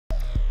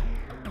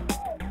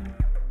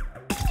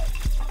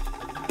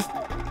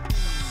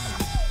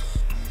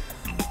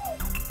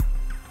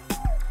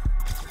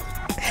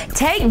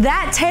Take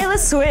that, Taylor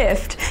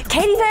Swift!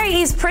 Katy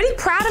Perry is pretty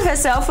proud of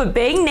herself for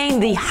being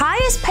named the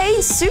highest paid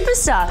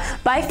superstar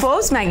by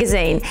Forbes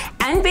magazine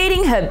and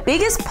beating her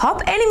biggest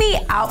pop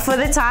enemy out for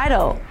the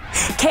title.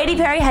 Katy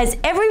Perry has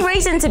every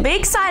reason to be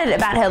excited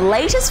about her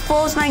latest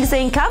Forbes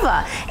magazine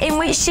cover, in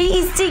which she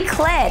is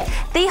declared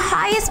the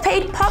highest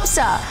paid pop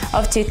star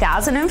of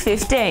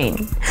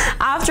 2015.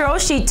 After all,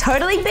 she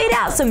totally beat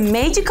out some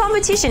major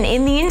competition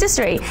in the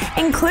industry,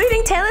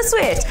 including Taylor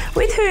Swift,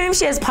 with whom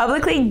she has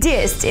publicly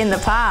dissed in the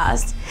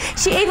past.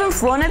 She even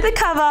flaunted the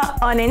cover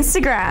on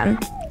Instagram.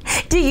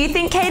 Do you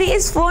think Katy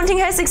is flaunting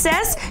her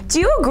success? Do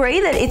you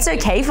agree that it's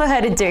okay for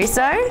her to do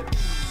so?